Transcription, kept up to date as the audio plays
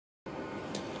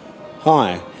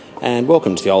Hi, and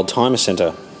welcome to the Oldtimer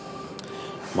Centre.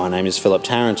 My name is Philip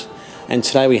Tarrant, and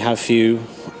today we have for you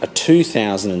a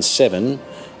 2007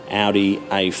 Audi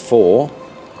A4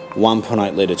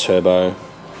 1.8 litre turbo,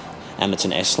 and it's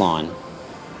an S-Line.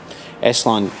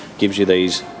 S-Line gives you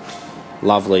these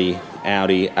lovely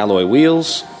Audi alloy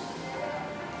wheels.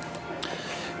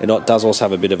 It does also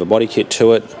have a bit of a body kit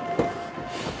to it.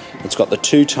 It's got the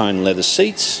two-tone leather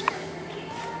seats,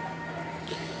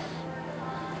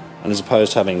 and as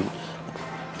opposed to having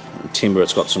timber,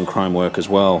 it's got some chrome work as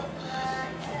well.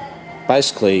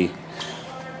 Basically,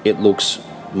 it looks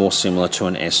more similar to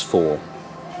an S4.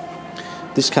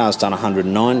 This car's done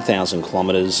 109,000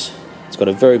 kilometres. It's got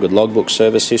a very good logbook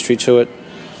service history to it,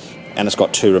 and it's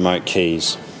got 2 remote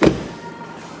keys.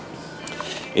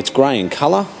 It's grey in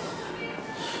colour,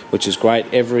 which is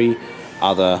great. Every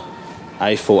other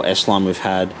A4 S-Line we've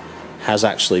had has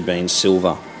actually been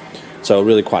silver, so we're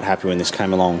really quite happy when this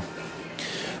came along.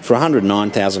 For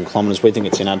 109,000 kilometres, we think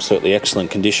it's in absolutely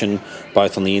excellent condition,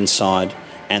 both on the inside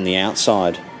and the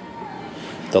outside.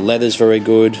 The leather's very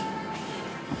good,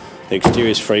 the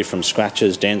exterior's free from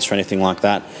scratches, dents or anything like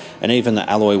that, and even the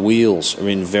alloy wheels are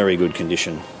in very good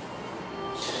condition.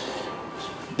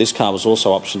 This car was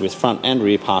also optioned with front and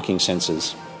rear parking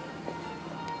sensors.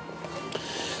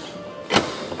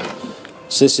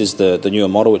 So this is the newer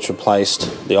model which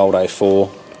replaced the old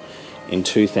A4 in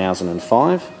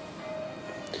 2005.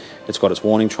 It's got its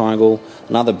warning triangle.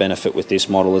 Another benefit with this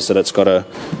model is that it's got a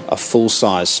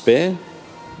full-size spare.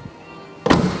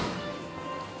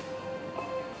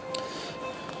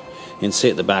 You can see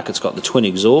at the back it's got the twin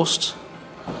exhaust.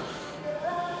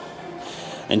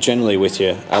 And generally with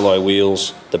your alloy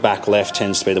wheels, the back left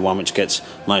tends to be the one which gets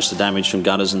most of the damage from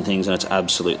gutters and things, and it's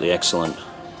absolutely excellent.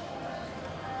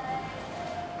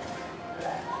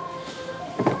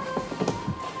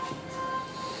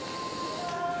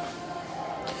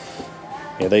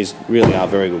 Yeah, these really are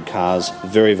very good cars,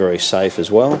 very, very safe as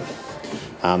well.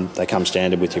 They come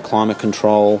standard with your climate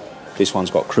control. This one's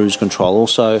got cruise control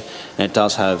also, and it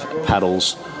does have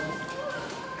paddles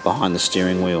behind the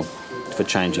steering wheel for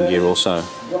changing gear also.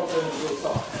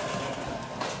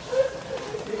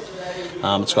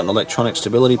 It's got an electronic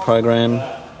stability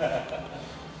program.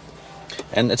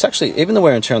 And it's actually, even the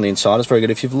wear and tear on the inside is very good.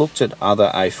 If you've looked at other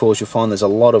A4s, you'll find there's a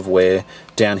lot of wear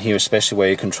down here, especially where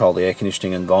you control the air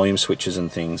conditioning and volume switches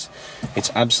and things. It's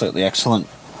absolutely excellent.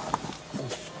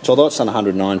 So although it's done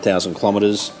 109,000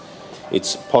 kilometres,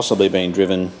 it's possibly been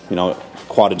driven,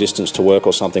 quite a distance to work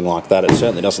or something like that. It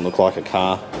certainly doesn't look like a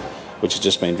car which has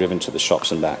just been driven to the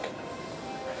shops and back.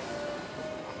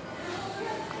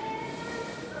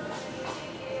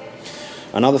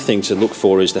 Another thing to look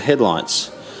for is the headlights.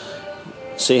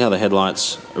 See how the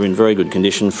headlights are in very good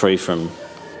condition, free from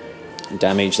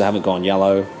damage. They haven't gone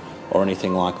yellow or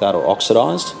anything like that, or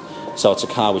oxidised. So it's a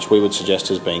car which we would suggest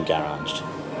has been garaged.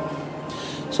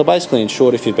 So basically, in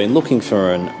short, if you've been looking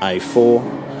for an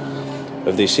A4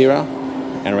 of this era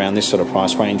and around this sort of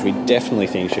price range, we definitely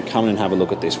think you should come in and have a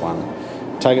look at this one.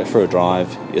 Take it for a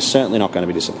drive. You're certainly not going to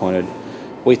be disappointed.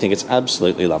 We think it's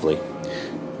absolutely lovely.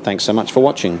 Thanks so much for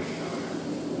watching.